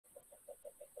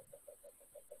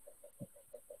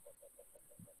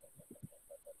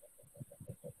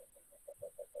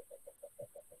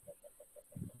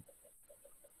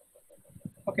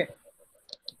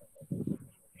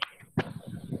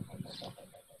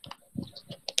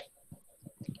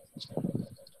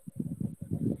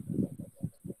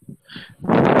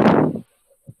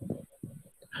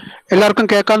എല്ലാവർക്കും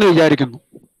കേൾക്കാമെന്ന് വിചാരിക്കുന്നു.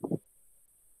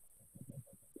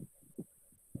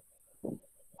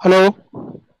 ഹലോ,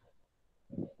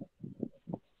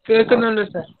 കേൾക്കുന്നുണ്ട്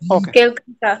സർ. ഓക്കെ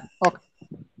കേൾക്കാം. ഓക്കെ,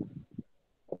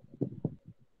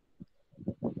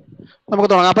 നമുക്ക്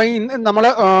തുടങ്ങാം. അപ്പൊ നമ്മൾ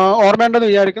ഓർമ്മേണ്ടെന്ന്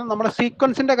വിചാരിക്കുന്നു, നമ്മുടെ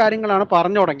സീക്വൻസിന്റെ കാര്യങ്ങളാണ്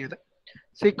പറഞ്ഞു തുടങ്ങിയത്.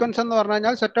 സീക്വൻസ് എന്ന് പറഞ്ഞു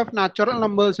കഴിഞ്ഞാൽ സെറ്റ് ഓഫ് നാച്ചുറൽ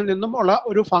നമ്പേഴ്സിൽ നിന്നും ഉള്ള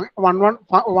ഒരു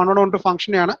വൺ കൊണ്ട്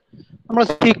ഫംഗ്ഷനെയാണ് നമ്മൾ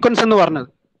സീക്വൻസ് എന്ന് പറഞ്ഞത്,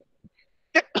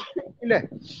 ഇല്ലേ?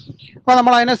 അപ്പൊ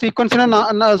നമ്മൾ അതിനെ സീക്വൻസിനെ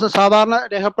സാധാരണ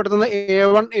രേഖപ്പെടുത്തുന്നത്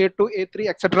A1, A2, A3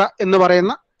 എക്സെട്ര എന്ന്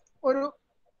പറയുന്ന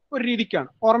ഒരു രീതിക്കാണ്.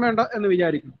 ഓർമ്മയുണ്ടോ എന്ന്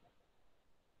വിചാരിക്കുന്നു.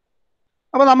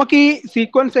 അപ്പൊ നമുക്ക് ഈ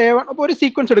സീക്വൻസ് A1, അപ്പൊ ഒരു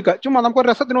സീക്വൻസ് എടുക്കുക, ചുമ്മാ നമുക്ക് ഒരു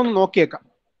രസത്തിനൊന്ന് നോക്കിയേക്കാം.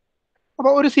 അപ്പൊ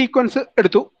ഒരു സീക്വൻസ്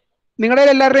എടുത്തു. നിങ്ങളുടെ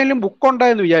എല്ലാവരുടെയും ബുക്ക് ഉണ്ടോ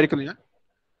എന്ന് വിചാരിക്കുന്നു ഞാൻ.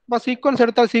 അപ്പൊ സീക്വൻസ്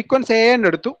എടുത്താൽ സീക്വൻസ് AN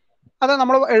എടുത്തു. അത്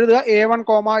നമ്മൾ എഴുതുക A1,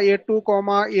 A2,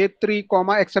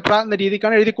 A3, എക്സെട്ര എന്ന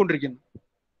രീതിക്കാണ് എഴുതിക്കൊണ്ടിരിക്കുന്നത്.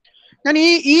 ഞാൻ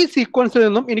ഈ സീക്വൻസിൽ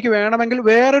നിന്നും എനിക്ക് വേണമെങ്കിൽ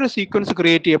വേറൊരു സീക്വൻസ്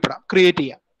ക്രിയേറ്റ്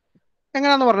ചെയ്യാം.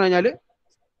 എങ്ങനെയാന്ന് പറഞ്ഞു കഴിഞ്ഞാൽ,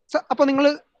 അപ്പൊ നിങ്ങൾ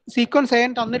സീക്വൻസ്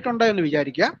AN തന്നിട്ടുണ്ടോ എന്ന്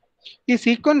വിചാരിക്കുക. ഈ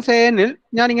സീക്വൻസ് ANൽ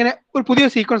ഞാൻ ഇങ്ങനെ ഒരു പുതിയ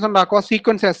സീക്വൻസ് ഉണ്ടാക്കുക,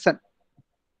 സീക്വൻസ് SN.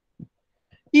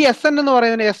 ഈ SN എന്ന്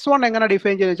പറയുന്നതിന് S1 എങ്ങനെ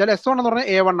ഡിഫൈൻ ചെയ്ത് വെച്ചാൽ, S1 എന്ന് പറഞ്ഞാൽ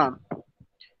A1 ആണ്.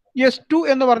 S2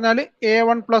 എന്ന് പറഞ്ഞാൽ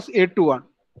A1 പ്ലസ് A2 ആണ്.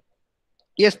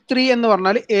 S3 എന്ന്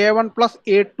പറഞ്ഞാൽ A1 plus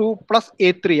A2 plus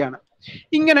A3 ആണ്.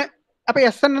 ഇങ്ങനെ അപ്പൊ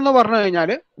SN എന്ന് പറഞ്ഞു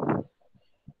കഴിഞ്ഞാൽ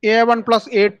A1 plus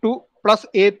A2 plus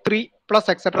A3 plus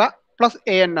etcetera plus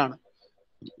AN ആണ്.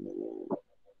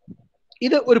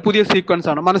 ഇത് ഒരു പുതിയ സീക്വൻസ്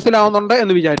ആണ്. മനസ്സിലാവുന്നുണ്ട്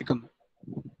എന്ന് വിചാരിക്കുന്നു.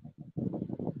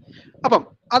 അപ്പം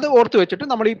അത് ഓർത്ത് വെച്ചിട്ട്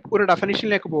നമ്മൾ ഈ ഒരു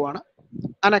ഡെഫിനിഷനിലേക്ക് പോവാണ്.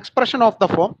 An expression of the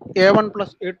form A1 plus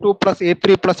A2 plus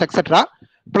A3 plus etc.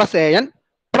 plus AN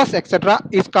plus etc.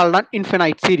 is called an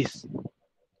infinite series.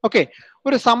 Okay,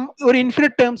 ഒരു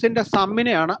ഇൻഫിനിറ്റ് ടേംസിന്റെ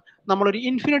സമ്മിനെയാണ് നമ്മളൊരു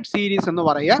ഇൻഫിനിറ്റ് സീരീസ് എന്ന്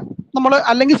പറയുക. നമ്മൾ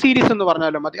അല്ലെങ്കിൽ സീരീസ് എന്ന്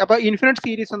പറഞ്ഞാലും മതി. അപ്പൊ ഇൻഫിനിറ്റ്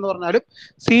സീരീസ് എന്ന് പറഞ്ഞാലും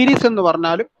സീരീസ് എന്ന്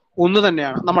പറഞ്ഞാലും ഒന്ന്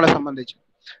തന്നെയാണ് നമ്മളെ സംബന്ധിച്ച്.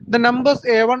 The numbers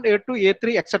A1, A2,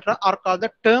 A3 etc. are called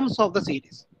the terms of the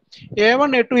series.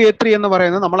 A1, A2, A3 എന്ന്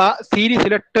പറയുന്നത് നമ്മൾ ആ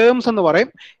സീരീസിലെ ടേംസ് എന്ന് പറയും.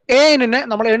 ANനെ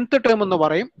നമ്മൾ nth ടേം എന്ന്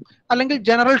പറയും, അല്ലെങ്കിൽ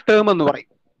ജനറൽ ടേം എന്ന് പറയും.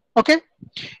 ഓക്കെ,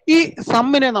 ഈ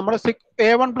സമ്മിനെ നമ്മൾ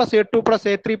A1 plus A2 plus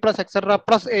A3 plus etcetera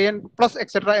plus AN plus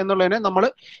etcetera എന്നുള്ളതിനെ നമ്മൾ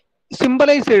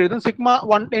സിംബലൈസ് എഴുതും sigma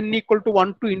 1n equal to 1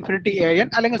 to infinity AN,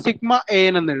 അല്ലെങ്കിൽ സിഗ്മ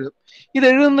AN എന്ന് എഴുതും. ഇത്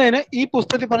എഴുതുന്നതിന് ഈ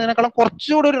പുസ്തകത്തിൽ പറഞ്ഞതിനേക്കാളും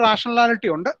കുറച്ചുകൂടി ഒരു റാഷണാലിറ്റി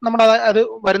ഉണ്ട്. നമ്മൾ അത്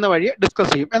വരുന്ന വഴിയെ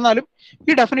ഡിസ്കസ് ചെയ്യും. എന്നാലും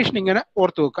ഈ ഡെഫിനിഷൻ ഇങ്ങനെ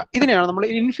ഓർത്തു വെക്കുക. ഇതിനെയാണ് നമ്മൾ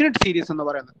ഇൻഫിനിറ്റ് സീരീസ് എന്ന്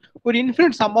പറയുന്നത്. ഒരു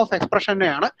infinite some of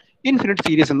എക്സ്പ്രഷനെയാണ് infinite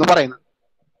series എന്ന് പറയുന്നത്.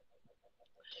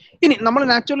 ഇനി നമ്മൾ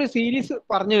നാച്ചുറലി സീരീസ്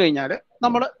പറഞ്ഞു കഴിഞ്ഞാൽ,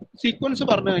 നമ്മൾ സീക്വൻസ്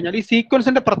പറഞ്ഞു കഴിഞ്ഞാൽ, ഈ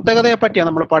സീക്വൻസിന്റെ പ്രത്യേകതയെ പറ്റിയാണ്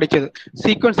നമ്മൾ പഠിച്ചത്.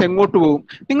 സീക്വൻസ് എങ്ങോട്ട് പോകും?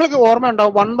 നിങ്ങൾക്ക് ഓർമ്മ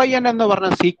ഉണ്ടാവും 1/n എന്ന് പറഞ്ഞ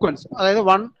സീക്വൻസ്, അതായത്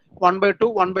 1, 1/2,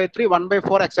 1/3,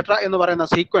 1/4 എക്സെട്ര എന്ന് പറയുന്ന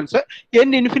സീക്വൻസ്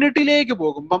n ഇൻഫിനിറ്റിയിലേക്ക്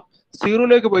പോകുമ്പം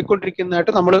 0ലേക്ക്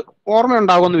പോയിക്കൊണ്ടിരിക്കുന്നതായിട്ട് നമ്മൾ ഓർമ്മ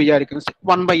ഉണ്ടാകുമെന്ന് വിചാരിക്കുന്നു,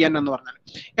 1/n എന്ന് പറഞ്ഞാൽ.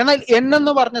 എന്നാൽ n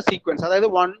എന്ന് പറഞ്ഞ സീക്വൻസ്, അതായത്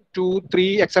 1, 2, 3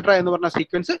 എക്സെട്ര എന്ന് പറഞ്ഞ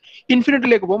സീക്വൻസ്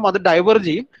ഇൻഫിനിറ്റിയിലേക്ക് പോകുമ്പോൾ അത് ഡൈവേർജ്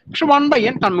ചെയ്യും, പക്ഷെ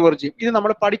 1/n കൺവേർജ് ചെയ്യും. ഇത്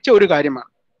നമ്മൾ പഠിച്ച ഒരു കാര്യമാണ്.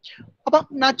 അപ്പൊ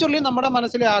നാച്ചുറലി നമ്മുടെ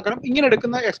മനസ്സിലെ ആഗ്രഹം, ഇങ്ങനെ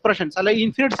എടുക്കുന്ന എക്സ്പ്രഷൻസ് അല്ലെ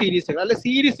ഇൻഫിനിറ്റ് സീരീസുകൾ അല്ലെ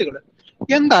സീരീസുകൾ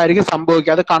എന്തായിരിക്കും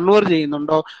സംഭവിക്കുക? അത് കൺവേർജ്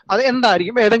ചെയ്യുന്നുണ്ടോ? അത്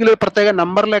എന്തായിരിക്കും? ഏതെങ്കിലും ഒരു പ്രത്യേക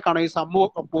നമ്പറിലേക്കാണോ ഈ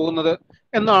സംഭവം പോകുന്നത്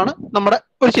എന്നാണ് നമ്മുടെ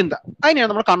ഒരു ചിന്ത.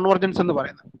 അതിനെയാണ് നമ്മൾ കൺവേർജൻസ് എന്ന്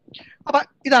പറയുന്നത്. അപ്പൊ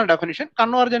ഇതാണ് definition,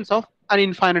 convergence of an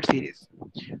infinite series.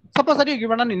 Suppose that you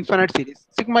given an infinite series,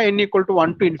 sigma n equal to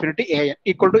 1 to infinity AN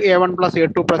equal to A1 plus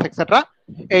A2 plus etc.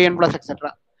 AN plus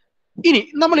etc. ഇനി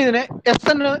നമ്മൾ ഇതിനെ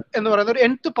SN എന്ന് പറയുന്ന ഒരു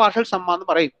nth partial some എന്ന്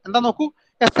പറയും. എന്താ നോക്കൂ,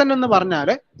 SN എന്ന് പറഞ്ഞാൽ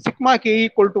sigma k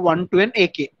equal to 1 to n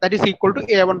AK, that is equal to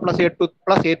A1 plus A2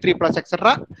 plus A3 plus etcetera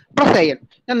plus AN.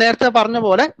 ഞാൻ നേരത്തെ പറഞ്ഞ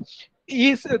പോലെ ഈ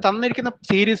തന്നിരിക്കുന്ന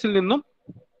സീരീസിൽ നിന്നും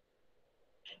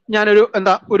ഞാനൊരു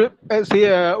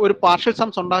ഒരു പാർഷ്യൽ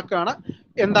സംസ് ഉണ്ടാക്കുകയാണ്.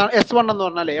 എന്താണ്? S1 എന്ന്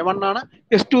പറഞ്ഞാൽ A1 ആണ്,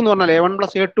 S2 എന്ന് പറഞ്ഞാൽ A1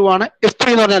 പ്ലസ് A2 ആണ്,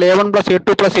 S3 എന്ന് പറഞ്ഞാൽ A1 plus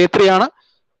A2 plus A3 ആണ്,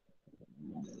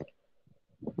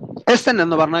 SN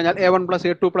എന്ന് പറഞ്ഞു കഴിഞ്ഞാൽ A1 plus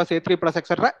A2 plus A3 plus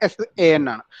etcetera AN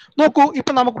ആണ്. നോക്കൂ,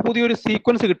 ഇപ്പൊ നമുക്ക് പുതിയൊരു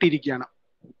സീക്വൻസ് കിട്ടിയിരിക്കുകയാണ്,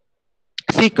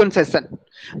 സീക്വൻസ് SN.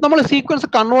 നമ്മൾ സീക്വൻസ്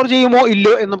കൺവേർജ് ചെയ്യുമോ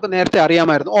ഇല്ലയോ എന്ന് നമുക്ക് നേരത്തെ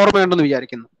അറിയാമായിരുന്നു, ഓർമ്മയുണ്ടെന്ന്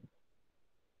വിചാരിക്കുന്നു.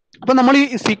 അപ്പൊ നമ്മൾ ഈ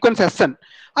സീക്വൻസ് SN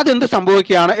അതെന്ത്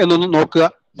സംഭവിക്കുകയാണ് എന്നൊന്ന് നോക്കുക.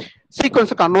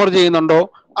 സീക്വൻസ് കൺവേർജ് ചെയ്യുന്നുണ്ടോ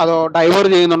അതോ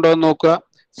ഡൈവേർജ് ചെയ്യുന്നുണ്ടോ എന്ന് നോക്കുക.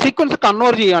 സീക്വൻസ്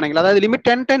കൺവേർജ് ചെയ്യുകയാണെങ്കിൽ, അതായത് limit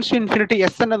 10 tense to infinity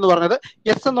SN എന്ന് പറഞ്ഞത്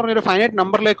S എന്ന് പറഞ്ഞൊരു ഫൈനൈറ്റ്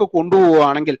നമ്പറിലേക്ക്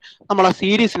കൊണ്ടുപോവുകയാണെങ്കിൽ നമ്മൾ ആ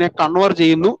സീരീസിനെ കൺവേർജ്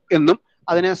ചെയ്യുന്നു എന്നും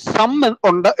അതിനെ സം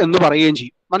ഉണ്ട് എന്ന് പറയുകയും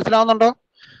ചെയ്യും. മനസ്സിലാവുന്നുണ്ടോ?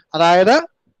 അതായത്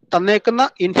തന്നേക്കുന്ന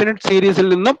ഇൻഫിനിറ്റ് സീരീസിൽ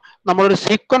നിന്നും നമ്മളൊരു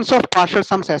സീക്വൻസ് ഓഫ് പാർഷ്യൽ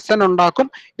സംസ് SN ഉണ്ടാക്കും.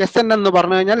 SN എന്ന്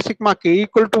പറഞ്ഞു കഴിഞ്ഞാൽ sigma k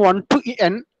equal to 1 to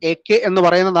n AK എന്ന്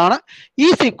പറയുന്നതാണ്. ഈ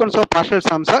സീക്വൻസ് ഓഫ് പാർഷ്യൽ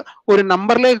സംസ് ഒരു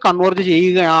നമ്പറിലേക്ക് കൺവേർജ്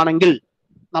ചെയ്യുകയാണെങ്കിൽ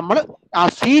നമ്മൾ ആ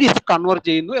സീരീസ് കൺവേർജ്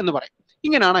ചെയ്യുന്നു എന്ന് പറയും.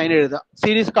 ഇങ്ങനെയാണ് അതിനെ എഴുതുക.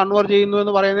 സീരീസ് കൺവേർജ് ചെയ്യുന്നു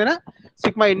എന്ന് പറയുന്നതിന്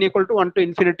sigma n equal to 1 to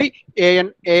infinity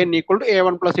an equal to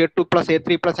a1 plus a2 plus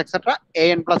a3 plus etcetera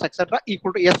an plus etcetera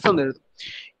equal to S എന്ന് എഴുതും.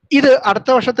 ഇത് അടുത്ത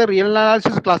വർഷത്തെ റിയൽ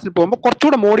അനാലിസിസ് ക്ലാസ്സിൽ പോകുമ്പോൾ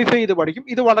കുറച്ചുകൂടെ മോഡിഫൈ ചെയ്ത് പഠിക്കും.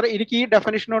 ഇത് വളരെ എനിക്ക് ഈ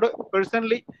ഡെഫിനിഷനോട്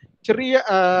പേഴ്സണലി ചെറിയ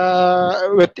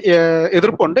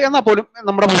എതിർപ്പുണ്ട്. എന്നാൽ പോലും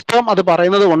നമ്മുടെ പുസ്തകം അത്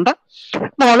പറയുന്നത് കൊണ്ട്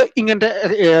നമ്മൾ ഇങ്ങനത്തെ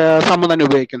സമ്മ തന്നെ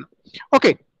ഉപയോഗിക്കുന്നു.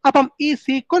 ഓക്കെ, അപ്പം ഈ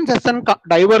സീക്വൻസ് എസ് എൻ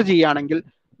ഡൈവേർജ് ചെയ്യുകയാണെങ്കിൽ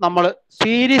നമ്മൾ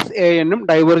സീരീസ് എ എന്നും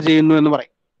ഡൈവേർജ് ചെയ്യുന്നു എന്ന്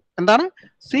പറയും. എന്താണ്?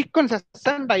 സീക്വൻസ് എസ്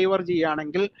എൻ ഡൈവേർജ്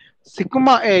ചെയ്യുകയാണെങ്കിൽ സിഗ്മ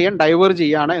എ എൻ ഡൈവേർജ്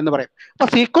ചെയ്യാണ് എന്ന് പറയും. അപ്പൊ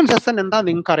സീക്വൻസ് എസ് എൻ എന്താ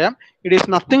നിങ്ങൾക്ക് അറിയാം. It is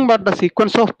nothing but the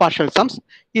sequence of partial സംസ്.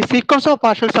 ഈ സീക്വൻസ് ഓഫ്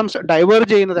പാർഷ്യൽ സംസ്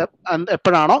ഡൈവേർജ് ചെയ്യുന്നത്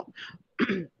എപ്പോഴാണോ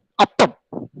അപ്പം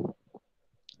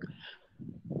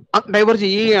ഡൈവേർജ്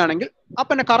ചെയ്യുകയാണെങ്കിൽ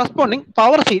അപ്പം കറസ്പോണ്ടിങ്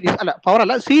പവർ സീരീസ്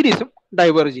അല്ല സീരീസും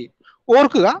ഡൈവേർജ് ചെയ്യും.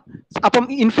 ഓർക്കുക, അപ്പം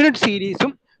ഇൻഫിനിറ്റ്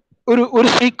സീരീസും ഒരു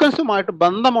സീക്വൻസുമായിട്ട്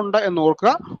ബന്ധമുണ്ട് എന്ന്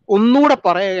ഓർക്കുക. ഒന്നുകൂടെ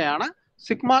പറയുകയാണ്,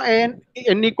 sigma A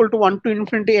N equal to 1 to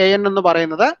infinity A N എന്ന്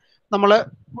പറയുന്നത് നമ്മൾ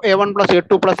a1 plus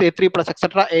a2 plus a3 plus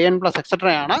etcetera an plus etcetera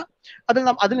ആണ്.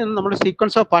 അതിൽ നിന്ന് നമ്മൾ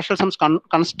സീക്വൻസ് ഓഫ് പാർഷ്യൽ സംസ്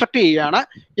കൺസ്ട്രക്ട് ചെയ്യുകയാണ്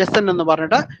എസ് എൻ എന്ന്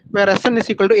പറഞ്ഞിട്ട്. വേറെ S N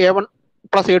is equal to a1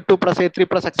 plus a2 plus a3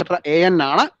 plus etcetera an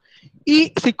ആണ്. ഈ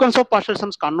സീക്വൻസ് ഓഫ് പാർഷ്യൽ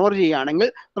സംസ് കൺവേർജ് ചെയ്യുകയാണെങ്കിൽ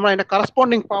നമ്മൾ അതിന്റെ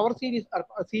കറസ്പോണ്ടിങ് പവർ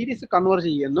സീരീസ് കൺവേർജ്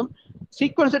ചെയ്യുന്നു.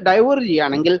 സീക്വൻസ് ഡൈവേർജ്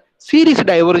ചെയ്യുകയാണെങ്കിൽ സീരീസ്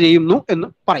ഡൈവേർജ് ചെയ്യുന്നു എന്ന്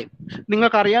പറയും.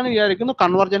 നിങ്ങൾക്ക് അറിയാമെന്ന് വിചാരിക്കുന്നു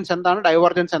കൺവർജൻസ് എന്താണ്,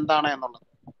 ഡൈവേർജൻസ് എന്താണ് എന്നുള്ളത്.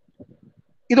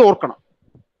 ഇത് ഓർക്കണം.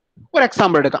 ഒരു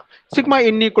എക്സാമ്പിൾ എടുക്കാം. Sigma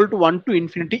n equal to 1 to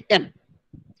infinity n.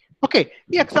 Okay,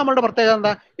 ഈ എക്സാമ്പിളുടെ പ്രത്യേകത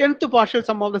എന്താ? nth partial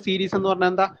some of the series എന്ന്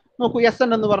പറഞ്ഞാൽ എന്താ? നോക്കൂ, എസ് എൻ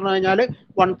എന്ന് പറഞ്ഞു കഴിഞ്ഞാൽ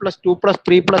 1 plus 2 plus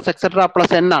 3 plus etcetera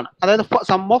plus n ആണ്. അതായത്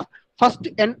some of first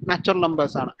n natural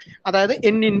numbers ആണ്. അതായത്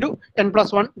n into n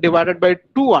plus 1 divided by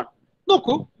 2 ആണ്.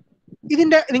 നോക്കൂ,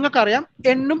 ഇതിന്റെ നിങ്ങൾക്കറിയാം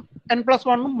എന്നും n പ്ലസ്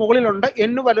 1ഉം മുകളിലുണ്ട്.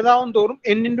 n വലുതാവും തോറും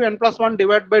n into n plus 1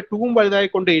 divide by 2ഉം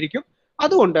വലുതായിക്കൊണ്ടേയിരിക്കും.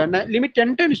 അതുകൊണ്ട് തന്നെ limit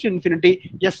n tends to infinity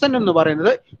S N എന്ന്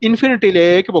പറയുന്നത്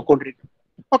ഇൻഫിനിറ്റിയിലേക്ക് പോയിക്കൊണ്ടിരിക്കും.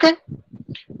 ഓക്കെ,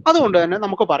 അതുകൊണ്ട് തന്നെ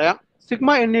നമുക്ക് പറയാം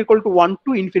sigma n equal to 1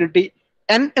 to infinity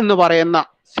n എന്ന് പറയുന്ന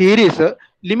series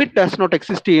limit does not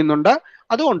exist ചെയ്യുന്നുണ്ട്.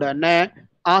 അതുകൊണ്ട് തന്നെ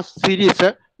ആ സീരീസ്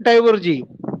ഡൈവേർജ് ചെയ്യും.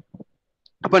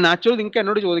 അപ്പൊ നാച്ചുറൽ നിങ്ങൾക്ക്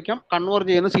എന്നോട് ചോദിക്കാം കൺവേർജ്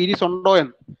ചെയ്യുന്ന സീരീസ് ഉണ്ടോ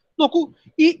എന്ന്. നോക്കൂ,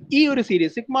 ഈ ഒരു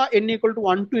series sigma n equal to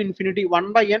 1 to infinity 1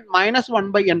 by n minus 1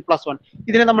 by n plus 1,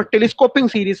 ഇതിനെ നമ്മൾ ടെലിസ്കോപ്പിംഗ്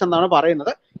സീരീസ് എന്നാണ്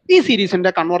പറയുന്നത്. ഈ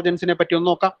സീരീസിന്റെ കൺവർജൻസിനെ പറ്റി ഒന്ന്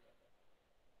നോക്കാം.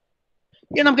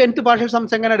 ഇനി നമുക്ക് nth പാർഷ്യൽ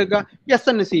സംസ് എങ്ങനെ എടുക്കുക? S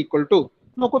N is equal to,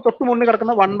 നോക്കൂ, തൊട്ട് മുന്നിൽ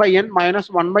കിടക്കുന്ന 1 by n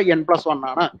minus 1 by n plus 1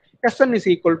 ആണ്. S N is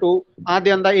equal to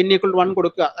ആദ്യം എന്താ n ഈക്വൽ ടു 1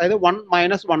 കൊടുക്കുക, അതായത് 1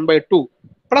 മൈനസ് 1 ബൈ 2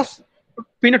 പ്ലസ്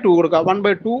പിന്നെ 2 കൊടുക്കുക, 1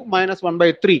 by 2 minus 1 by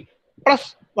 3 plus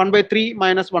 1 by 3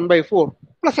 minus 1 by 4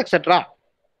 plus etcetera.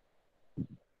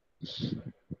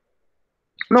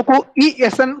 നോക്കൂ, ഈ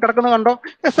എസ് എൻ കിടക്കുന്നത് കണ്ടോ?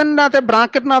 എസ് എന്നിനകത്ത്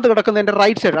ബ്രാക്കറ്റിനകത്ത് കിടക്കുന്നതിന്റെ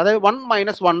റൈറ്റ് സൈഡ്, അതായത് 1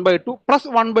 minus 1 by 2 plus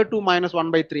 1 by 2 minus 1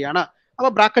 by 3 ആണ്. അപ്പൊ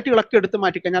ബ്രാക്കറ്റുകളൊക്കെ എടുത്ത്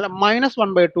മാറ്റിക്കഴിഞ്ഞാൽ minus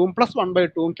 1 by 2ഉം plus 1 by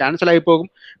 2ഉം cancel ആയി പോകും.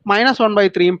 Minus 1 by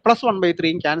 3ഉം plus 1 by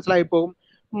 3ഉം cancel ആയി പോകും.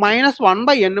 മൈനസ് 1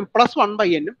 ബൈ എന്നും പ്ലസ് 1 ബൈ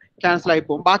എന്നും ക്യാൻസൽ ആയി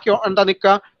പോകും. ബാക്കി എന്താ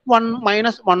നിൽക്കുക? 1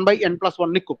 മൈനസ് 1 ബൈ n പ്ലസ്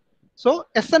 1 നിൽക്കും. സോ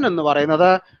എസ് എൻ എന്ന് പറയുന്നത്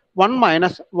 1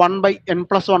 മൈനസ് 1 ബൈ n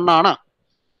പ്ലസ് 1 ആണ്.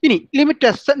 ഇനി ലിമിറ്റ്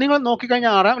എസ് നിങ്ങൾ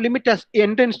നോക്കിക്കഴിഞ്ഞാൽ അറിയാം, limit S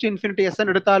n tense to infinity S N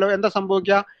എടുത്താലോ എന്താ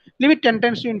സംഭവിക്കുക? Limit n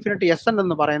tense to infinity S N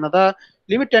എന്ന് പറയുന്നത്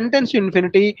limit n tense to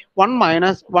infinity 1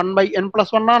 minus 1 by n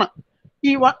plus 1 ആണ്.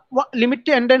 ഈ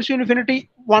limit n tense to infinity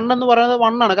 1 എന്ന് പറയുന്നത്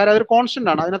 1 ആണ്, കാരണം അതൊരു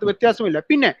കോൺസ്റ്റന്റ് ആണ്, അതിനകത്ത് വ്യത്യാസമില്ല.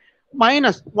 പിന്നെ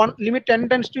minus 1 limit n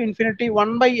tense to infinity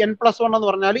 1 by n plus 1 എന്ന്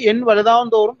പറഞ്ഞാൽ n വലുതാവും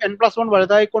തോറും n പ്ലസ് 1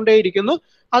 വലുതായിക്കൊണ്ടേയിരിക്കുന്നു.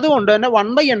 അതുകൊണ്ട് തന്നെ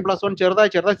 1 ബൈ n പ്ലസ് 1 ചെറുതായി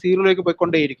സീറോയിലേക്ക്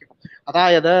പോയിക്കൊണ്ടേയിരിക്കും.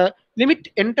 അതായത് limit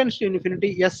n tense to infinity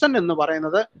S N എന്ന്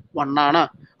പറയുന്നത് 1 ആണ്.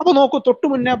 അപ്പൊ നോക്കൂ, തൊട്ടു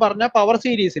മുന്നേ പറഞ്ഞ പവർ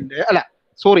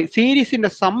സീരീസിന്റെ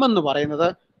സം എന്ന് പറയുന്നത്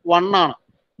 1 ആണ്.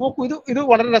 നോക്കൂ, ഇത്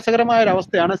വളരെ രസകരമായ ഒരു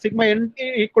അവസ്ഥയാണ്. Sigma n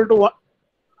equal to 1.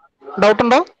 Doubt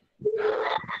ഉണ്ടോ?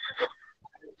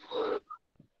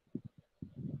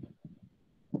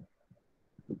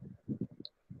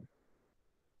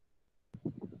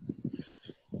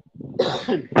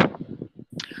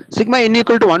 Sigma n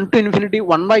equal to 1 to infinity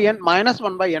 1 by n minus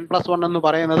 1 by n plus 1 എന്ന്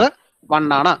പറയുന്നത് 1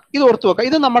 ആണ്. ഇത് ഓർത്തു വെക്കുക.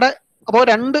 ഇത് നമ്മുടെ അപ്പോൾ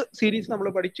രണ്ട് സീരീസ് നമ്മൾ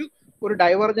പഠിച്ചു. ഒരു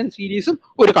ഡൈവർജൻ സീരീസും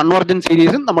ഒരു കൺവർജൻ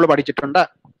സീരീസും നമ്മൾ പഠിച്ചിട്ടുണ്ട്.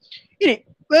 ഇനി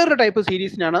വേറൊരു ടൈപ്പ്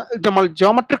സീരീസിനാണ് നമ്മൾ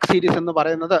ജോമെട്രിക് സീരീസ് എന്ന്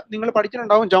പറയുന്നത്. നിങ്ങൾ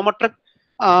പഠിച്ചിട്ടുണ്ടാവും, ജോമെട്രിക്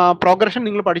പ്രോഗ്രഷൻ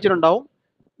നിങ്ങൾ പഠിച്ചിട്ടുണ്ടാവും,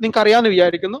 നിങ്ങൾക്ക് അറിയാമെന്ന്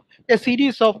വിചാരിക്കുന്നു. A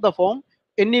series of the form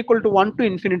n equal to 1 to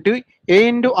infinity a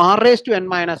into r raise to n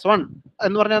minus 1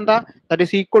 എന്ന് പറഞ്ഞാൽ എന്താ? That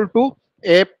is equal to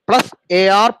a plus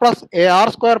ar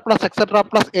square plus etcetera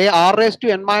plus ar raise to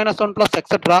n minus 1 plus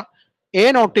etcetera a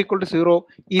not equal to 0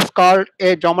 is called A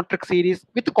geometric series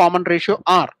with common ratio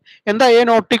r. എന്താ a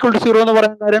not equal to 0 എന്ന്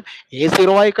പറയുന്ന കാര്യം? a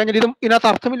 0 ആയി കഴിഞ്ഞാൽ ഇതിനകത്ത്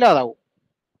അർത്ഥമില്ലാതാവും.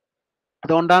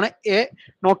 അതുകൊണ്ടാണ് A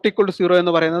not equal to 0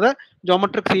 എന്ന് പറയുന്നത്.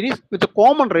 ജോമെട്രിക് സീരീസ് വിത്ത്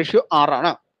കോമൺ റേഷ്യോ 6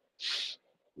 ആണ്.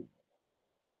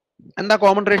 എന്താ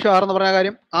കോമൺ റേഷ്യോ 6 എന്ന് പറഞ്ഞ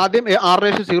കാര്യം? ആദ്യം ആർ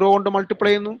റേഷ്യോ 0 കൊണ്ട്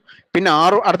മൾട്ടിപ്ലൈ ചെയ്യുന്നു, പിന്നെ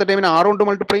 6 അടുത്ത ടൈമിന് 6 കൊണ്ട്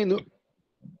മൾട്ടിപ്ലൈ ചെയ്യുന്നു,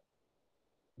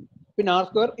 പിന്നെ ആർ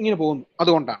സ്ക്വയർ, ഇങ്ങനെ പോകുന്നു.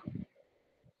 അതുകൊണ്ടാണ്.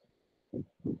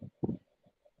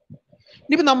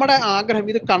 ഇനിയിപ്പോൾ നമ്മുടെ ആഗ്രഹം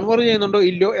ഇത് കൺവേർട്ട് ചെയ്യുന്നുണ്ടോ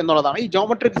ഇല്ലയോ എന്നുള്ളതാണ്. ഈ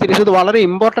ജോമെട്രിക് സീരീസ് ഇത് വളരെ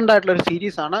ഇമ്പോർട്ടന്റ് ആയിട്ടുള്ള ഒരു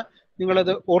സീരീസ് ആണ്,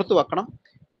 നിങ്ങളിത് ഓർത്തു വെക്കണം.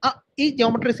 ഈ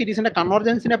ജോമെട്രിക് സീരീസിന്റെ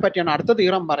കൺവർജൻസിനെ പറ്റിയാണ് അടുത്ത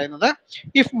തിയറം പറയുന്നത്.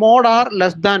 If mode are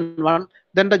less than 1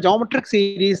 then the geometric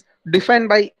series defined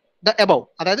by the above,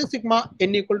 അതായത് sigma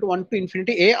n equal to 1 to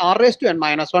infinity a r raised to n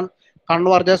minus 1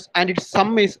 converges and its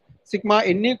sum is sigma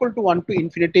n equal to 1 to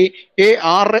infinity a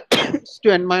r raised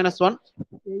to n minus 1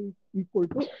 a equal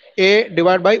to a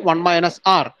divided by 1 minus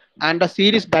r and the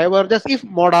series diverges if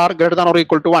mod r greater than or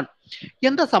equal to 1.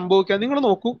 എന്താ സംഭവിക്കുക നിങ്ങൾ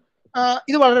നോക്കൂ.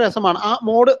 ഇത് വളരെ രസമാണ്. ആ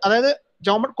mode, അതായത്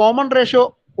common ratio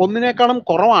ഒന്നിനേക്കാളും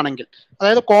കുറവാണെങ്കിൽ,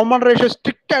 അതായത് കോമൺ റേഷ്യോ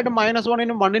സ്ട്രിക്റ്റ് ആയിട്ട്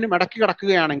 -1നും 1നും ഇടയ്ക്ക്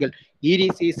കിടക്കുകയാണെങ്കിൽ ഈ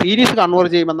സീരീസ്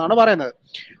കൺവേർജ് ചെയ്യുമെന്നാണ് പറയുന്നത്.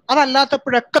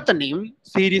 അതല്ലാത്തപ്പോഴൊക്കെ തന്നെയും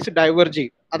സീരീസ് ഡൈവേർജ്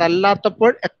ചെയ്യും.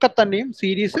 അതല്ലാത്തപ്പോഴൊക്കെ തന്നെയും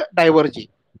സീരീസ് ഡൈവേർജ്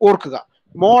ചെയ്യും. ഓർക്കുക,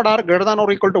 mode R greater than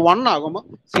or equal to 1 ആകുമ്പോൾ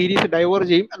സീരീസ്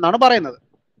ഡൈവേർജ് ചെയ്യും എന്നാണ് പറയുന്നത്.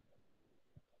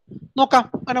 നോക്കാം,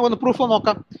 അങ്ങനെ ഒന്ന് പ്രൂഫ്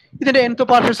നോക്കാം. ഇതിന്റെ nth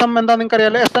പാർഷ്യൽ സം എന്താ നിങ്ങൾക്ക്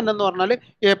അറിയാലോ. എസ് എൻ എന്ന് പറഞ്ഞാൽ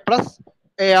A plus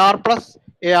A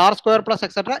R square plus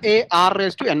etcetera A R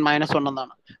raise to n minus 1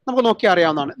 എന്നാണ്. നമുക്ക് നോക്കി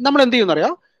അറിയാവുന്നതാണ്. നമ്മൾ എന്ത് ചെയ്യുന്ന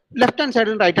അറിയാം, ലെഫ്റ്റ് ഹാൻഡ്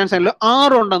സൈഡിലും റൈറ്റ് ഹാൻഡ് സൈഡിലും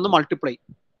 6 ഉണ്ടെന്ന് മൾട്ടിപ്ലൈ.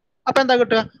 അപ്പൊ എന്താ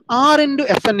കിട്ടുക? 6 into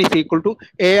S N is equal to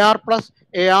A R plus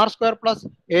A R square plus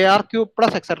A R cube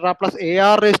plus etcetera plus A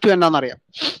R raise to എന്നറിയാം.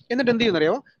 എന്നിട്ട് എന്ത് ചെയ്യുന്ന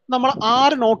അറിയാമോ, നമ്മൾ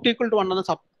ആർ നോട്ട് ഈക്വൽ ടു 1 എന്ന്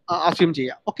അസ്യൂം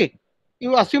ചെയ്യാം. Okay,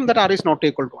 U assume that are is not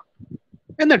equal to 1.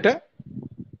 എന്നിട്ട്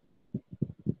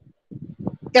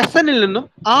S എന്നിൽ നിന്നും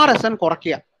ആർ എസ് എൻ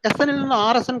കുറയ്ക്കുക. എസ് എന്നിൽ നിന്ന്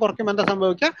ആർ എസ് എൻ കുറയ്ക്കുമ്പോൾ എന്താ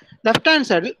സംഭവിക്കുക? ലെഫ്റ്റ് ഹാൻഡ്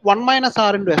സൈഡിൽ 1 minus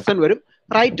R into S N വരും.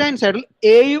 റൈറ്റ് ഹാൻഡ് സൈഡിൽ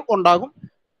എയും ഉണ്ടാകും,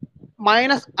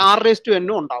 മൈനസ് ആർ റേസ് ടു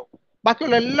എന്നും ഉണ്ടാകും.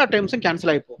 ബാക്കിയുള്ള എല്ലാ ടേംസും ക്യാൻസൽ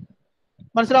ആയി പോകും.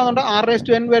 മനസ്സിലാവുന്നുണ്ടോ? ആർ റേസ്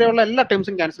ടു എൻ വരെയുള്ള എല്ലാ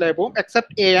ടേംസും ക്യാൻസൽ ആയി പോകും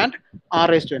except A and R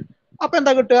raise to N. അപ്പൊ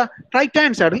എന്താ കിട്ടുക? റൈറ്റ്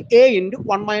ഹാൻഡ് സൈഡിൽ A into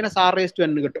 1 minus R raise to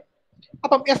N കിട്ടും.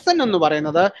 അപ്പം എസ് എൻ എന്ന്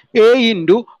പറയുന്നത് A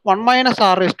into 1 minus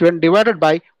R raise to N divided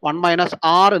by 1 minus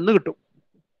R എന്ന് കിട്ടും.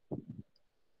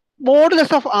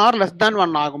 Modulus of are less than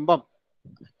 1 ആകുമ്പം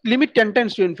limit 10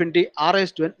 tense to infinity R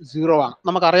raise to N 0 ആണ്.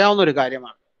 നമുക്കറിയാവുന്ന ഒരു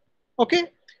കാര്യമാണ്. ഓക്കെ,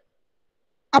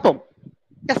 അപ്പം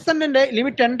എസ് എന്നിന്റെ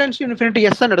limit 10 tense to infinity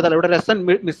S N എടുത്താൽ, ഇവിടെ S N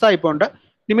മിസ്സായിപ്പോണ്ട്,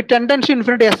 limit 10 tense to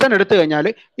infinity S N എടുത്തു കഴിഞ്ഞാൽ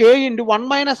A into 1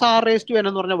 minus R raise to N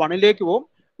എന്ന് പറഞ്ഞാൽ 1ലേക്ക് പോകും.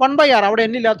 1 ബൈ ആർ അവിടെ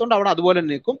എൻ ഇല്ലാത്തതുകൊണ്ട് അവിടെ അതുപോലെ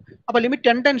തന്നെ നിൽക്കും. അപ്പൊ limit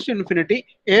 10 tense to infinity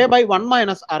A by 1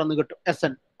 minus R എന്ന് കിട്ടും എസ്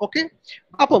എൻ. ഓക്കെ,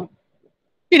 അപ്പം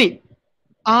ഇനി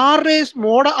R raise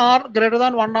mode R greater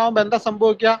than 1 ആകുമ്പോൾ എന്താ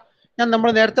സംഭവിക്കുക? നമ്മൾ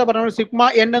നേരത്തെ പറഞ്ഞ സിഗ്മ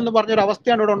എൻ എന്ന് പറഞ്ഞൊരു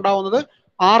അവസ്ഥയാണ് ഇവിടെ ഉണ്ടാവുന്നത്.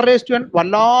 ആർ റേസ് ടു എൻ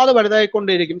വല്ലാതെ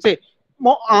വലുതായിക്കൊണ്ടേയിരിക്കും. സേ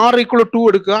ആർ ഈക്വൾ 2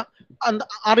 എടുക്കുക,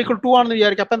 ആർ ഈക്വൾ 2 ആണെന്ന്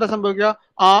വിചാരിക്കുക. അപ്പൊ എന്താ സംഭവിക്കുക?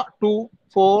 ആ 2,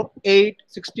 4, 8,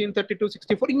 16, 32,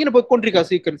 64 ഇങ്ങനെ പോയിക്കൊണ്ടിരിക്കുക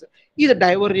സീക്വൻസ്. ഇത്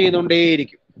diverge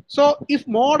ചെയ്തുകൊണ്ടേയിരിക്കും. So if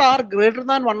mode R greater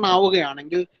than 1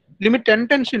 ആവുകയാണെങ്കിൽ limit 10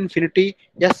 tense to infinity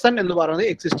S N എന്ന് പറയുന്നത്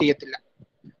എക്സിസ്റ്റ് ചെയ്യത്തില്ല.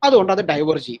 അതുകൊണ്ട് അത്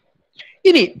ഡൈവേർജ് ചെയ്യും.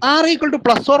 ഇനി R equal two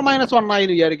plus or minus 1 ആയി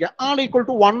എന്ന് വിചാരിക്കുക, ആർ ഈക്വൽ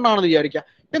ടു 1 ആണെന്ന് വിചാരിക്കുക.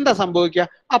 എന്താ സംഭവിക്കുക?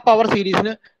 ആ പവർ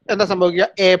സീരീസിന് എന്താ സംഭവിക്കുക?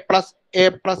 A plus A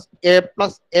plus A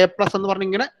plus A plus എന്ന് പറഞ്ഞ്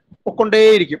ഇങ്ങനെ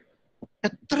പൊക്കൊണ്ടേയിരിക്കും.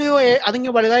 എത്രയോ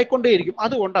അതിങ്ങനെ വലുതായിക്കൊണ്ടേയിരിക്കും.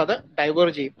 അതുകൊണ്ട് അത്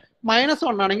ഡൈവേർജ് ചെയ്യും.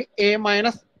 -1 ആണെങ്കിൽ A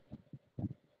minus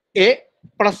A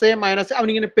plus A minus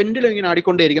അവനിങ്ങനെ പെൻഡിലും ഇങ്ങനെ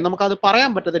ആടിക്കൊണ്ടേയിരിക്കും. നമുക്കത്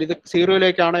പറയാൻ പറ്റത്തില്ല ഇത്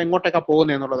 0യിലേക്കാണ് എങ്ങോട്ടേക്കാണ്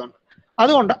പോകുന്നത് എന്നുള്ളതുകൊണ്ട്.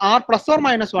 അതുകൊണ്ട് ആർ പ്ലസ് ഓർ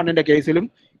മൈനസ് 1ന്റെ കേസിലും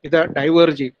ഇത്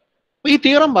ഡൈവേർജ് ചെയ്യും. ഈ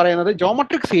തിയറം പറയുന്നത്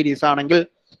ജോമെട്രിക് സീരീസ് ആണെങ്കിൽ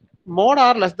മോഡ്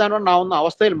ആർ ലെസ് ദാൻ 1 ആവുന്ന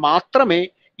അവസ്ഥയിൽ മാത്രമേ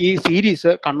ഈ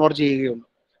സീരീസ് കൺവേർജ് ചെയ്യുകയുള്ളൂ.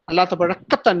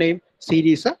 അല്ലാത്തപ്പോഴൊക്കെ തന്നെയും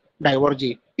സീരീസ് ഡൈവേർജ്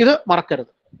ചെയ്യും. ഇത്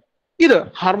മറക്കരുത്. ഇത്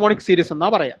ഹാർമോണിക് സീരീസ് എന്നാ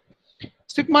പറയാം.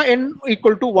 Sigma N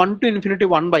equal to 1 to infinity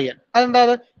 1 by N. അതെന്താ?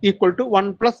 Equal to 1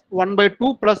 plus 1 by 2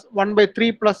 plus 1 by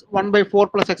 3 plus 1 by 4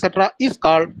 plus etcetera is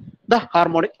called the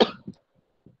harmonic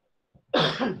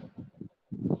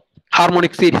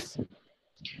series.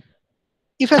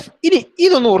 ഇനി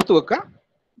ഇതൊന്ന് ഓർത്തു വെക്കുക.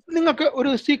 നിങ്ങൾക്ക് ഒരു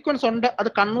സീക്വൻസ് ഉണ്ട്, അത്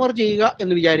കൺവേർജ് ചെയ്യുക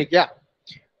എന്ന് വിചാരിക്കുക.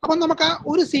 അപ്പം നമുക്ക് ആ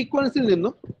ഒരു സീക്വൻസിൽ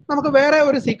നിന്നും നമുക്ക് വേറെ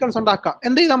ഒരു സീക്വൻസ് ഉണ്ടാക്കാം.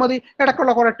 എന്ത് ചെയ്താൽ മതി?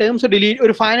 ഇടയ്ക്കുള്ള കുറെ ടേംസ് ഡിലീറ്റ്,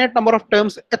 ഒരു ഫൈനൈറ്റ് നമ്പർ ഓഫ്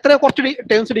ടേംസ്, എത്രയോ കുറച്ച്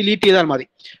ടേംസ് ഡിലീറ്റ് ചെയ്താൽ മതി.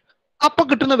 അപ്പൊ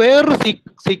കിട്ടുന്ന വേറൊരു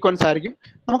സീക്വൻസ് ആയിരിക്കും.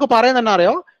 നമുക്ക് പറയാൻ തന്നെ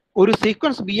അറിയോ, ഒരു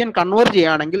സീക്വൻസ് ബി എൻ കൺവേർജ്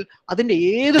ചെയ്യുകയാണെങ്കിൽ അതിന്റെ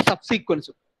ഏത് സബ്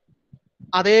സീക്വൻസും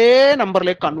അതേ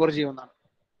നമ്പറിലേക്ക് കൺവേർജ് ചെയ്യുന്നതാണ്.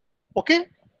 Okay,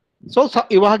 so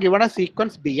you have given a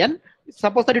sequence bn,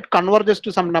 suppose that it converges to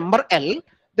some number l,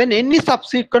 then any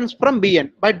subsequence from bn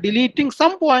by deleting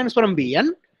some points from bn,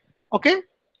 okay,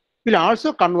 will also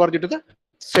converge to the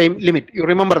same limit. You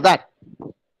remember that.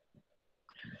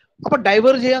 അപ്പൊ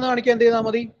diverge ചെയ്യാന്ന് കാണിക്കാൻ എന്ത് ചെയ്താൽ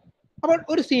മതി? അപ്പോൾ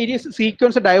ഒരു series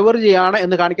sequence diverge ചെയ്യാണ്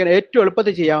എന്ന് കാണിക്കാൻ ഏറ്റവും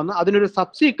എളുപ്പത്തിൽ ചെയ്യാവുന്ന അതിനൊരു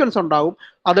സബ് സീക്വൻസ് ഉണ്ടാകും,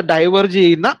 അത് ഡൈവേർജ്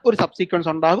ചെയ്യുന്ന ഒരു സബ് സീക്വൻസ്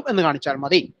ഉണ്ടാകും എന്ന് കാണിച്ചാൽ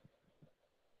മതി.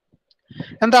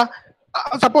 എന്താ,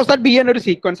 സപ്പോസ് ദാറ്റ് ബി എൻ ഒരു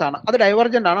സീക്വൻസ് ആണ്, അത്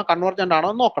ഡൈവർജന്റ് ആണോ കൺവർജന്റ് ആണോ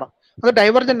എന്ന് നോക്കണം. അത്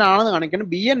ഡൈവർജന്റ് ആണെന്ന് കാണിക്കാൻ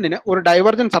ബി എന്നിന് ഒരു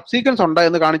ഡൈവർജന്റ് സബ് സീക്വൻസ് ഉണ്ട്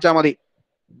എന്ന് കാണിച്ചാൽ മതി.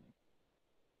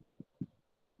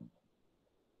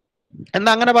 എന്താ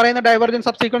അങ്ങനെ പറയുന്ന ഡൈവർജന്റ്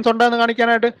സബ് സീക്വൻസ് ഉണ്ട് എന്ന്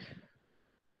കാണിക്കാനായിട്ട്?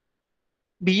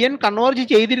 ബി എൻ കൺവേർജ്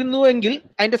ചെയ്തിരുന്നുവെങ്കിൽ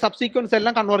അതിന്റെ സബ് സീക്വൻസ്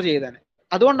എല്ലാം കൺവേർജ് ചെയ്തേനെ.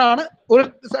 അതുകൊണ്ടാണ് ഒരു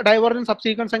ഡൈവർജന്റ് സബ്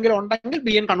സീക്വൻസ് എങ്കിലും ഉണ്ടെങ്കിൽ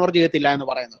ബി എൻ കൺവേർജ് ചെയ്യത്തില്ല എന്ന്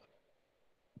പറയുന്നത്.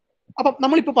 അപ്പം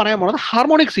നമ്മളിപ്പോൾ പറയാൻ പോകുന്നത്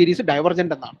ഹാർമോണിക് സീരീസ്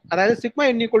ഡൈവർജന്റ് എന്നാണ്. അതായത് sigma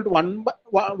N equal to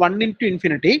 1 into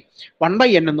infinity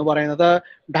 1/n എന്ന് പറയുന്നത്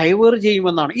ഡൈവേർജ്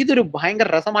ചെയ്യുമെന്നാണ്. ഇതൊരു ഭയങ്കര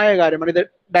രസമായ കാര്യമാണ്. ഇത്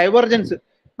ഡൈവർജൻസ്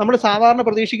നമ്മൾ സാധാരണ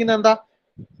പ്രതീക്ഷിക്കുന്നത് എന്താ,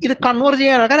 ഇത് കൺവേർജ്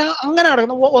ചെയ്യാനാണ്. കാരണം അങ്ങനെ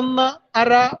നടക്കുന്നത് 1,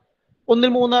 1/2,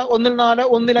 1/3, 1/4,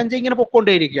 1/5 ഇങ്ങനെ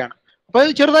പൊക്കോണ്ടേയിരിക്കുകയാണ്. അപ്പൊ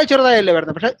ഇത് ചെറുതായി ചെറുതായല്ലേ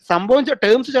വരുന്നത്. പക്ഷെ സംഭവം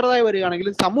ടേംസ് ചെറുതായി വരികയാണെങ്കിൽ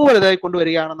സമൂഹം വലുതായി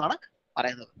കൊണ്ടുവരികയാണെന്നാണ്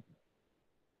പറയുന്നത്.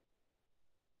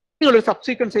 ഒരു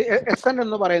സബ്സീക്വൻസ് എസ് എൻ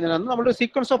എന്ന് പറയുന്നതിൽ നിന്ന് നമ്മുടെ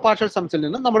സീക്വൻസ് ഓഫ് പാർഷ്യൽ സംസിൽ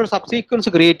നിന്ന് നമ്മളൊരു സബ്സീക്വൻസ്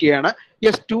ക്രിയേറ്റ് ചെയ്യാണ്.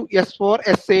 S2, S4,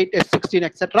 S8, S16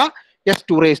 etcetera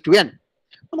S2⁻n.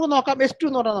 നമുക്ക് നോക്കാം. S2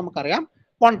 എന്ന് പറഞ്ഞാൽ നമുക്കറിയാം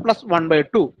 1 +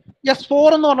 1/2. S4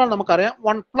 എന്ന് പറഞ്ഞാൽ നമുക്കറിയാം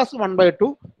 1 + 1/2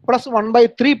 +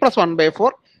 1/3 +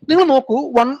 1/4. നിങ്ങൾ നോക്കൂ,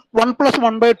 1 +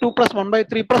 1/2 +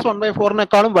 1/3 +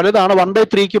 1/4 വലുതാണ്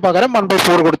 1/3ക്ക് പകരം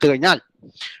 1/4 കൊടുത്തു കഴിഞ്ഞാൽ.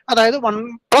 അതായത് 1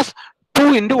 + 2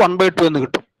 × 1/2 എന്ന്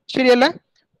കിട്ടും. ശരിയല്ലേ?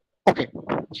 ഓക്കെ.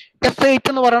 S8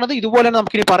 എന്ന് പറയുന്നത് ഇതുപോലെ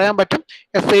നമുക്ക് ഇനി പറയാൻ പറ്റും.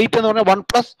 S8 എന്ന് പറഞ്ഞാൽ 1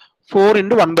 + 4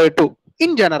 × 1/2. ഇൻ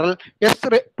ജനറൽ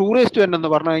S2⁻n എന്ന്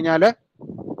പറഞ്ഞു കഴിഞ്ഞാൽ,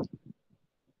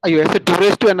 അയ്യോ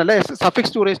S2⁻n അല്ല,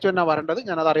 സഫിക്സ് 2⁻n ആണ് വരേണ്ടത്,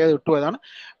 ഞാനത് അറിയാതെ വിട്ടുപോയതാണ്.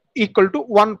 ഈക്വൽ ടു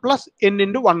 1 + n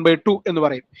 × 1/2 എന്ന്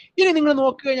പറയും. ഇനി നിങ്ങൾ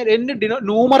നോക്കി കഴിഞ്ഞാൽ n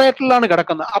ന്യൂമറേറ്ററിലാണ്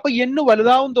കിടക്കുന്നത്. അപ്പൊ n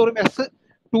വലുതാവും തോറും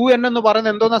S2n എന്ന്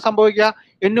പറയുന്നത് എന്തോന്നാ സംഭവിക്കുക?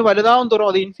 n വലുതാവും തോറും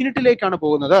അത് ഇൻഫിനിറ്റിയിലേക്കാണ്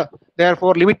പോകുന്നത്.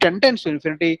 Therefore limit n tends to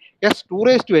infinity,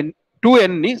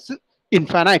 S2⁻n is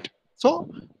infinite. So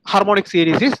harmonic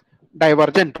series is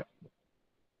divergent.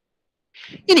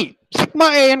 ഇനി സിഗ്മ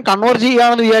an കൺവേർജ്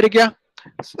ചെയ്യാണെന്ന് വിചാരിക്കുക.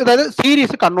 അതായത്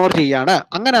സീരീസ് കൺവേർജ് ചെയ്യാണ്.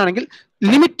 അങ്ങനെയാണെങ്കിൽ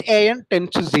ലിമിറ്റ് an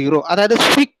ടെൻസ് ടു 0. അതായത്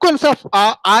സീക്വൻസ് ഓഫ്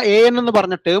ആ an എന്ന്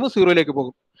പറഞ്ഞ ടേം 0യിലേക്ക്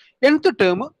പോകും. nth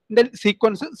ടേമിന്റെ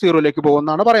സീക്വൻസ് 0യിലേക്ക് പോകും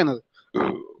എന്നാണ് പറയുന്നത്.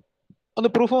 ഒന്ന്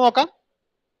പ്രൂഫ് നോക്കാം.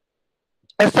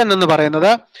 Sn എന്ന്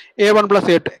പറയുന്നത് a1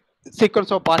 + a2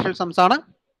 sequence of partial സംസ് ആണ്.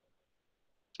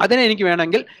 അതിനെ എനിക്ക്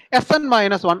വേണമെങ്കിൽ Sn -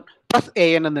 1 +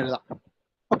 an എന്ന് എഴുതാം.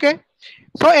 ഓക്കെ.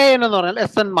 സോ an എന്ന് പറഞ്ഞാൽ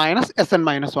Sn - Sn -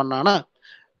 1 ആണ്.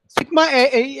 Sigma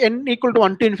n equal to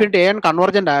 1 to ∞ an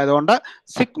convergent ആയതുകൊണ്ട്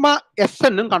സിഗ്മ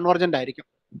Sn ഉം കൺവർജന്റ് ആയിരിക്കും.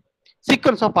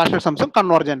 സീക്വൻസ് ഓഫ് പാർഷ്യൽ സംസും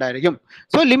കൺവർജന്റ് ആയിരിക്കും.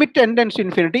 So limit n tense to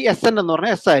infinity Sn എന്ന്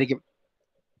പറഞ്ഞാൽ S ആയിരിക്കും.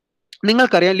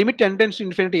 നിങ്ങൾക്കറിയാം limit n tense to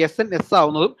infinity Sn S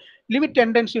ആവുന്നതും limit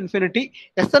n tense to infinity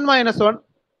Sn - 1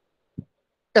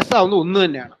 S ആവുന്നത് ഒന്ന്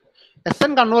തന്നെയാണ്.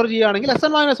 Sn കൺവേർജ് ചെയ്യുകയാണെങ്കിൽ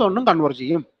Sn - 1 കൺവേർജ്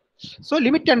ചെയ്യും. So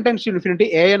limit n tense to infinity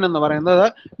an എന്ന് പറയുന്നത്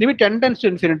limit n tense to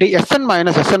infinity Sn -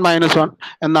 Sn - 1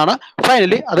 എന്നാണ്.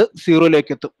 Finally അത്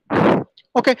 0യിലേക്ക് എത്തും.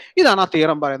 ഓക്കെ, ഇതാണ് ആ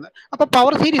തിയറം പറയുന്നത്. അപ്പൊ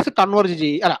power series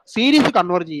converge series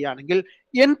converge ചെയ്യുകയാണെങ്കിൽ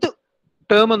nth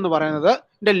ടേം എന്ന് പറയുന്നത്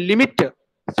ലിമിറ്റ്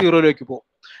 0യിലേക്ക് പോകും.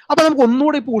 അപ്പൊ നമുക്ക്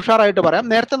ഒന്നുകൂടി ഇപ്പോൾ ഉഷാറായിട്ട് പറയാം.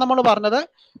 നേരത്തെ നമ്മൾ പറഞ്ഞത്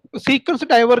സീക്വൻസ്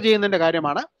ഡൈവേർജ് ചെയ്യുന്നതിന്റെ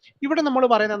കാര്യമാണ്. ഇവിടെ നമ്മൾ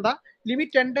പറയുന്നത് എന്താ,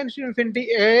 limit n tense to infinity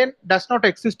an does not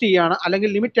exist ചെയ്യാണ്, അല്ലെങ്കിൽ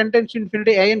limit n tense to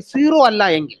infinity an 0 അല്ല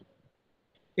എങ്കിൽ,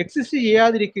 എക്സിസ്റ്റ്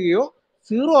ചെയ്യാതിരിക്കുകയോ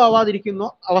 0 ആവാതിരിക്കുന്ന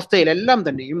അവസ്ഥയിലെല്ലാം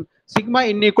തന്നെയും sigma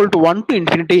n equal to 1 to ∞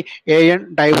 an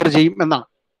diverge ചെയ്യും എന്നാണ്.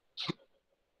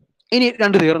 ഇനി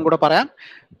രണ്ട് തിയറം കൂടെ പറയാം.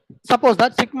 Suppose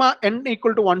that sigma n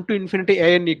equal to 1 to ∞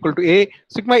 an equal to a,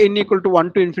 sigma n equal to 1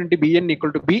 to ∞ bn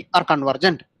equal to b are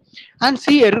convergent, and c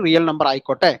a real number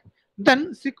ആയിക്കോട്ടെ. Then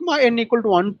sigma n equal to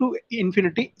 1 to ∞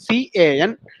 c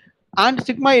an and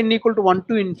sigma n equal to 1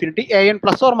 to ∞ an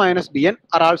plus or minus bn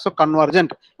are also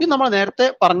convergent. ഇത് നമ്മൾ നേരത്തെ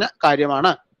പറഞ്ഞ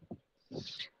കാര്യമാണ്.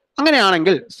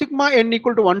 അങ്ങനെയാണെങ്കിൽ sigma n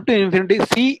equal to 1 to ∞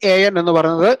 C A N എന്ന്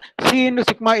പറയുന്നത് C into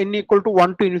sigma n equal to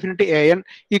 1 to ∞ a n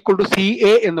equal to C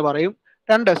A എന്ന് പറയും.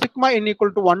 രണ്ട്, sigma n equal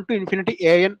to 1 to ∞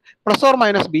 a n plus or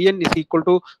minus B N is equal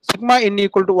to sigma n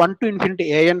equal to 1 to ∞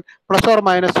 a n plus or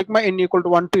minus sigma n equal to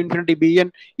 1 to ∞ B N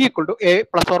equal to A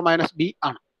plus or minus B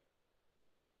ആണ്.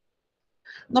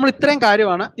 നമ്മൾ ഇത്രയും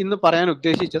കാര്യമാണ് ഇന്ന് പറയാൻ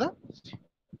ഉദ്ദേശിച്ചത്.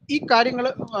 ഈ കാര്യങ്ങൾ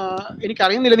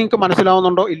എനിക്കറിയുന്നില്ല നിങ്ങൾക്ക്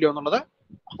മനസ്സിലാവുന്നുണ്ടോ ഇല്ലയോ എന്നുള്ളത്.